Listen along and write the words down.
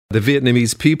The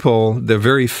Vietnamese people, they're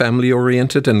very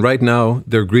family-oriented, and right now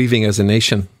they're grieving as a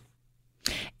nation.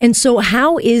 And so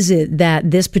how is it that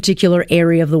this particular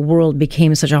area of the world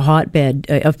became such a hotbed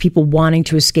of people wanting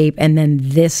to escape, and then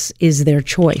this is their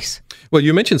choice? Well,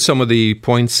 you mentioned some of the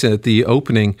points at the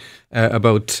opening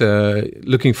about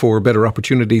looking for better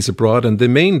opportunities abroad. And the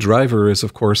main driver is,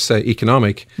 of course,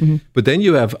 economic. Mm-hmm. But then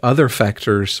you have other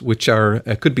factors, which are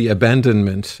could be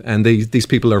abandonment. And these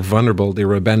people are vulnerable. They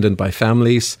were abandoned by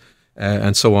families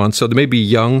and so on. So they may be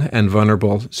young and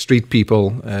vulnerable, street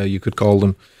people, you could call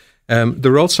them.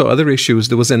 There are also other issues.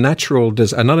 There was not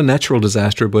a natural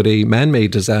disaster, but a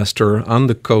man-made disaster on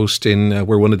the coast in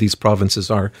where one of these provinces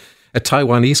are. A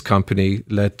Taiwanese company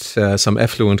let some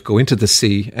effluent go into the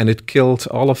sea, and it killed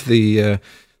all of the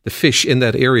fish in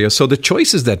that area. So the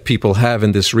choices that people have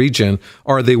in this region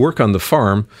are they work on the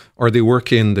farm, or they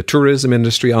work in the tourism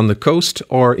industry on the coast,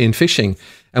 or in fishing.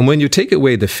 And when you take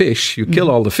away the fish, you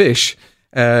kill all the fish.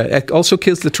 It also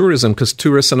kills the tourism, because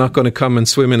tourists are not going to come and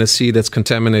swim in a sea that's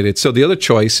contaminated. So the other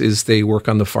choice is they work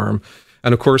on the farm.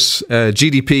 And of course,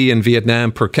 GDP in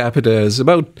Vietnam per capita is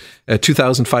about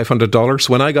 $2,500.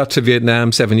 When I got to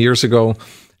Vietnam 7 years ago,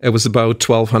 it was about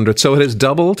 $1,200. So it has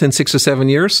doubled in 6 or 7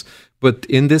 years. But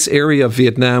in this area of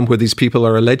Vietnam where these people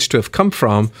are alleged to have come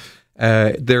from,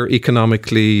 they're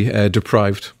economically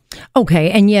deprived. Okay,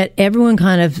 and yet everyone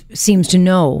kind of seems to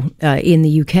know in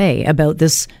the UK about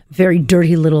this very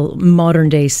dirty little modern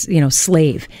day,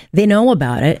 slave. They know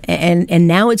about it, and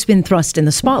now it's been thrust in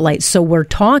the spotlight. So we're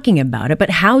talking about it. But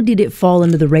how did it fall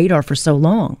under the radar for so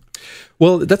long?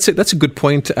 Well, that's a good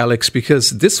point, Alex,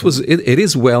 because it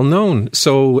is well known.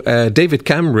 So David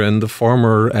Cameron, the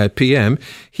former PM,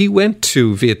 he went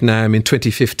to Vietnam in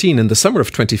 2015, in the summer of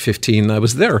 2015. I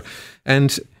was there,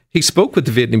 and he spoke with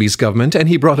the Vietnamese government, and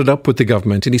he brought it up with the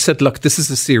government. And he said, look, this is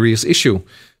a serious issue.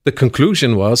 The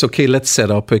conclusion was, okay, let's set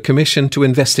up a commission to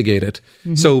investigate it.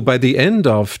 Mm-hmm. So by the end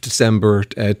of December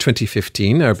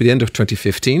 2015, or by the end of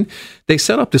 2015, they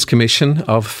set up this commission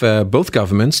of both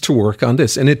governments to work on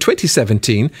this. And in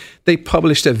 2017, they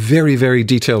published a very, very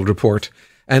detailed report.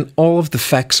 And all of the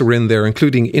facts are in there,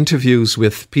 including interviews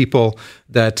with people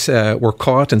that were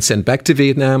caught and sent back to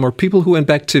Vietnam, or people who went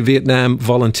back to Vietnam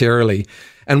voluntarily.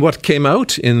 And what came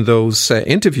out in those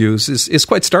interviews is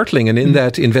quite startling. And in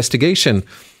that investigation,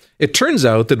 it turns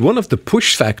out that one of the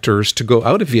push factors to go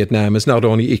out of Vietnam is not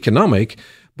only economic,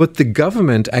 but the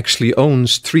government actually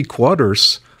owns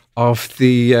 3/4 of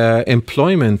the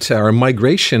employment or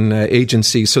migration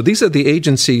agencies. So these are the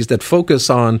agencies that focus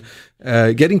on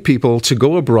getting people to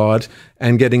go abroad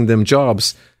and getting them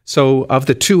jobs. So of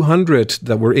the 200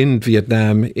 that were in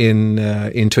Vietnam in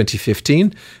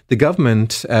 2015, the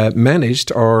government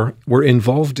managed or were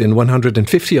involved in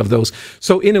 150 of those.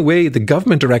 So in a way, the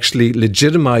government are actually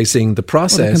legitimizing the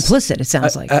process. Well, they're complicit, it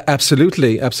sounds like.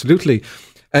 Absolutely, absolutely.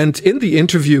 And in the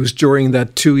interviews during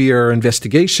that 2-year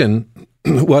investigation,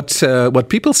 what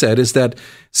people said is that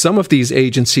some of these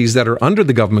agencies that are under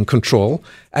the government control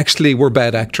actually were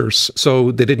bad actors.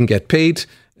 So they didn't get paid.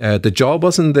 The job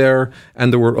wasn't there,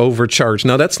 and they were overcharged.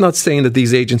 Now, that's not saying that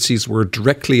these agencies were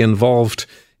directly involved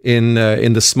in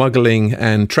the smuggling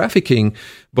and trafficking,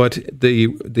 but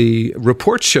the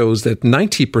report shows that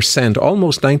 90%,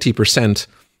 almost 90%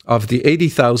 of the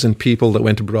 80,000 people that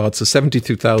went abroad, so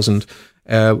 72,000,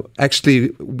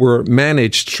 actually were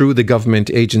managed through the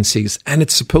government agencies. And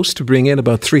it's supposed to bring in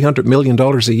about $300 million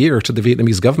a year to the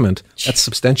Vietnamese government. That's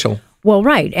substantial. Well,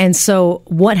 right. And so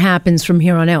what happens from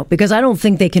here on out? Because I don't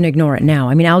think they can ignore it now.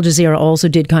 I mean, Al Jazeera also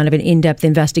did kind of an in-depth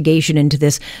investigation into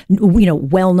this,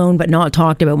 well-known but not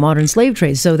talked about modern slave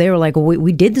trade. So they were like, well,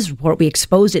 we did this report, we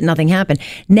exposed it, nothing happened.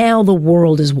 Now the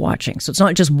world is watching. So it's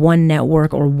not just one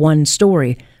network or one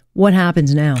story. What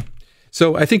happens now?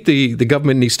 So I think the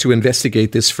government needs to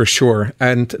investigate this for sure.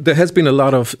 And there has been a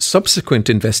lot of subsequent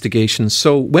investigations.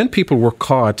 So when people were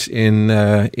caught in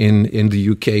the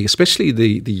UK, especially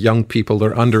the young people,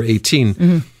 they're under 18,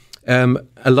 mm-hmm.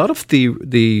 A lot of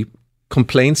the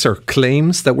complaints or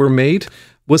claims that were made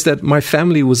was that my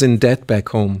family was in debt back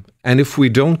home. And if we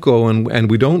don't go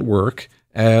and we don't work,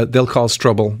 they'll cause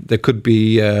trouble. There could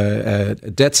be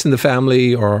debts in the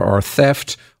family or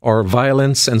theft or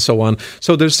violence and so on.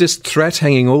 So there's this threat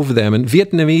hanging over them. And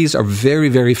Vietnamese are very,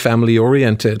 very family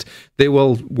oriented. They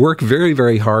will work very,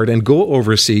 very hard and go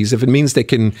overseas if it means they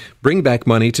can bring back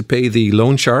money to pay the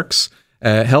loan sharks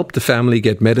help the family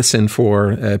get medicine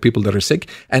for people that are sick,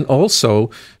 and also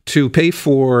to pay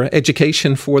for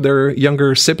education for their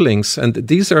younger siblings. And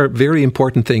these are very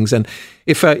important things. And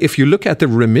if you look at the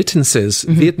remittances,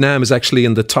 Vietnam is actually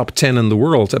in the top 10 in the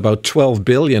world, about 12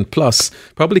 billion plus,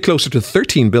 probably closer to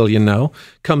 13 billion now,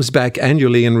 comes back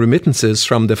annually in remittances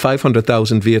from the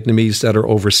 500,000 Vietnamese that are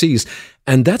overseas.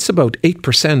 And that's about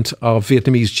 8% of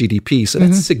Vietnamese GDP. So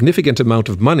that's a significant amount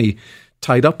of money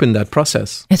tied up in that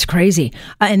process. It's crazy.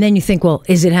 And then you think, well,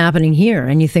 is it happening here?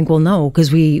 And you think, well, no,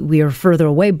 because we are further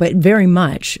away, but very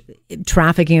much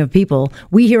trafficking of people.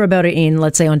 We hear about it in,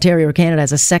 let's say, Ontario or Canada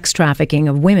as a sex trafficking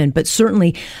of women, but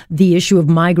certainly the issue of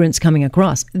migrants coming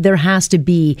across. There has to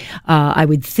be, I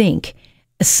would think,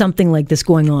 something like this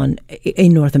going on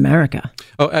in North America.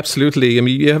 Oh, absolutely. I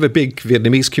mean, you have a big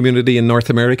Vietnamese community in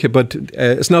North America, but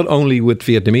it's not only with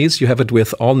Vietnamese, you have it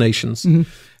with all nations.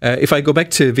 If I go back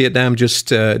to Vietnam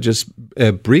just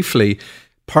briefly,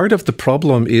 part of the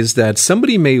problem is that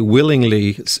somebody may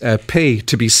willingly pay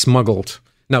to be smuggled.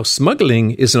 Now,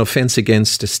 smuggling is an offense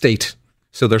against a state.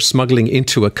 So they're smuggling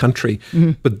into a country.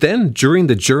 But then during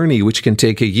the journey, which can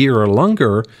take a year or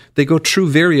longer, they go through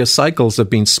various cycles of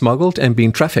being smuggled and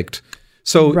being trafficked.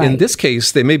 So in this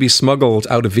case, they may be smuggled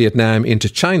out of Vietnam into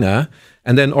China,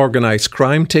 and then organized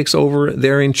crime takes over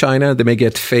there in China. They may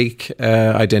get fake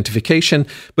identification,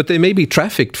 but they may be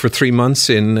trafficked for 3 months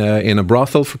in a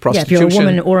brothel for prostitution. Yeah, if you're a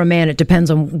woman or a man, it depends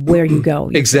on where you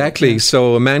go. Exactly.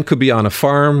 So a man could be on a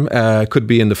farm, could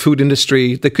be in the food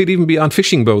industry. They could even be on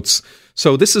fishing boats.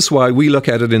 So this is why we look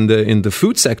at it in the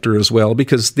food sector as well,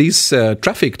 because these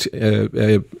trafficking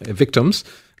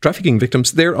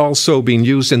victims, they're also being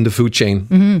used in the food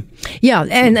chain. Yeah,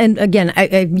 and again,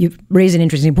 you raise an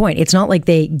interesting point. It's not like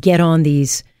they get on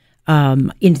these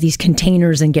into these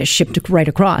containers and get shipped right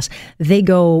across. They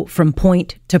go from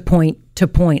point to point to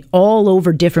point, all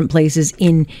over different places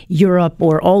in Europe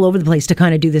or all over the place to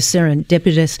kind of do this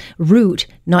serendipitous route,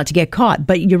 not to get caught.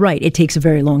 But you're right, it takes a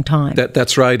very long time.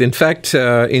 That's right. In fact,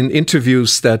 in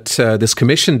interviews that this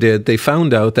commission did, they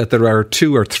found out that there are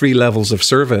 2 or 3 levels of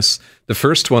service. The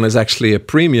first one is actually a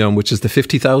premium, which is the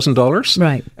 $50,000.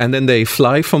 Right. And then they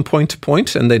fly from point to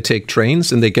point, and they take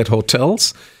trains, and they get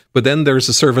hotels. But then there's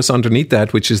a service underneath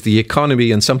that, which is the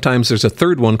economy. And sometimes there's a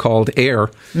third one called air,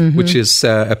 which is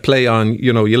a play on,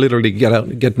 you literally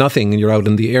get nothing and you're out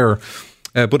in the air.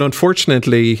 But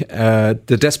unfortunately,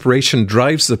 the desperation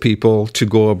drives the people to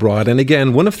go abroad. And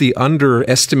again, one of the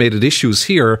underestimated issues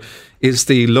here is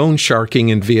the loan sharking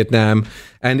in Vietnam.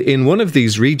 And in one of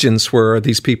these regions where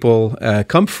these people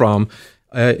come from,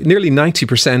 nearly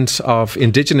 90% of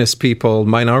indigenous people,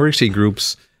 minority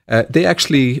groups, they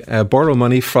actually borrow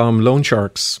money from loan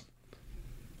sharks.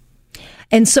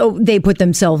 And so they put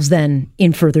themselves then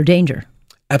in further danger.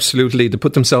 Absolutely. They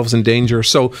put themselves in danger.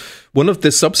 So one of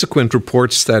the subsequent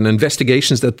reports and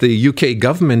investigations that the UK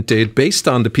government did based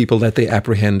on the people that they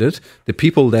apprehended, the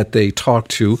people that they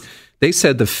talked to, they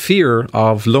said the fear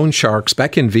of loan sharks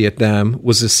back in Vietnam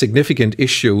was a significant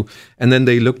issue, and then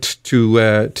they looked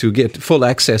to get full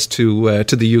access to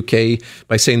the UK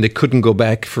by saying they couldn't go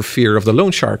back for fear of the loan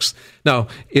sharks. Now,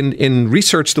 in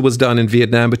research that was done in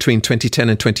Vietnam between 2010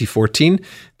 and 2014,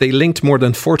 they linked more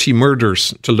than 40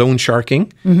 murders to loan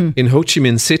sharking. In Ho Chi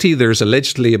Minh City, there's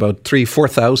allegedly about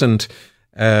 4,000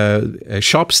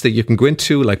 shops that you can go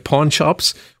into, like pawn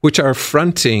shops, which are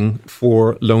fronting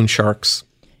for loan sharks.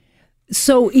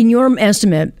 So in your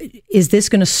estimate, is this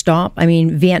going to stop? I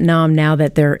mean, Vietnam, now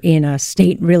that they're in a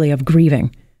state really of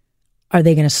grieving, are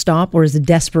they going to stop, or is the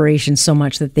desperation so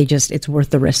much that it's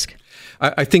worth the risk?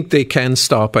 I think they can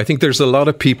stop. I think there's a lot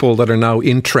of people that are now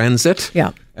in transit.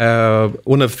 Yeah.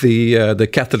 One of the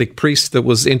Catholic priests that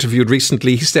was interviewed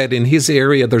recently, he said in his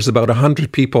area there's about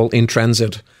 100 people in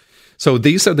transit. So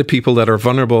these are the people that are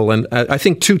vulnerable. And I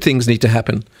think 2 things need to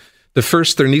happen. The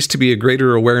first, there needs to be a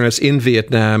greater awareness in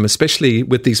Vietnam, especially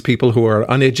with these people who are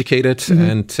uneducated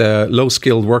and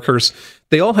low-skilled workers.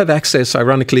 They all have access,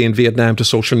 ironically, in Vietnam to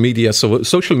social media. So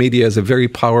social media is a very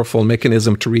powerful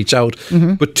mechanism to reach out.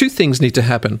 But 2 things need to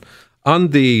happen. On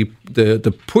the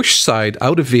push side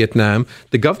out of Vietnam,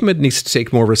 the government needs to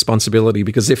take more responsibility,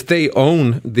 because if they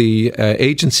own the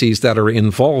agencies that are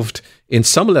involved in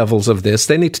some levels of this,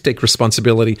 they need to take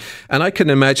responsibility. And I can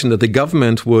imagine that the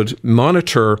government would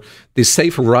monitor the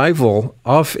safe arrival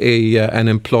of an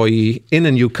employee in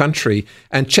a new country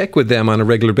and check with them on a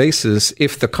regular basis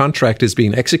if the contract is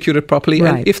being executed properly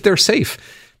and if they're safe.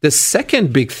 The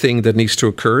second big thing that needs to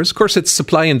occur is, of course, it's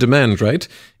supply and demand, right?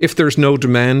 If there's no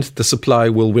demand, the supply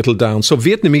will whittle down. So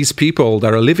Vietnamese people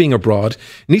that are living abroad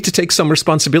need to take some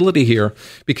responsibility here,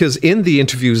 because in the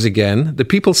interviews again, the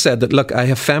people said that, look, I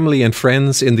have family and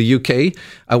friends in the UK.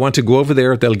 I want to go over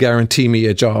there. They'll guarantee me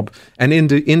a job. And in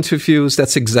the interviews,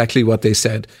 that's exactly what they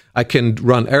said. I can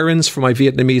run errands for my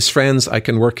Vietnamese friends. I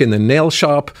can work in a nail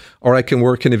shop, or I can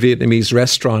work in a Vietnamese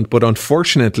restaurant. But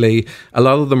unfortunately, a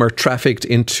lot of them are trafficked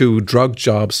into drug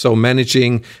jobs. So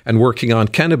managing and working on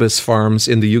cannabis farms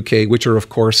in the UK, which are, of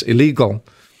course, illegal.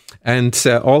 And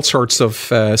all sorts of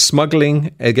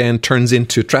smuggling, again, turns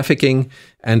into trafficking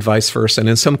and vice versa. And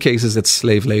in some cases, it's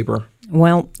slave labor.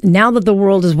 Well, now that the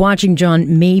world is watching,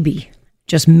 John, maybe,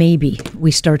 just maybe,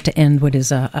 we start to end what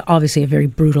is obviously a very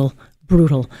brutal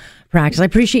practice. I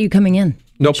appreciate you coming in.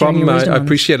 No problem. I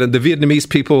appreciate it. The Vietnamese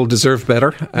people deserve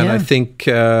better. And I think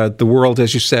the world,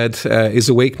 as you said, is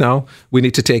awake now. We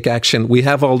need to take action. We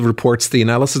have all the reports. The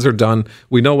analysis are done.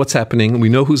 We know what's happening. We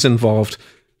know who's involved.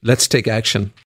 Let's take action.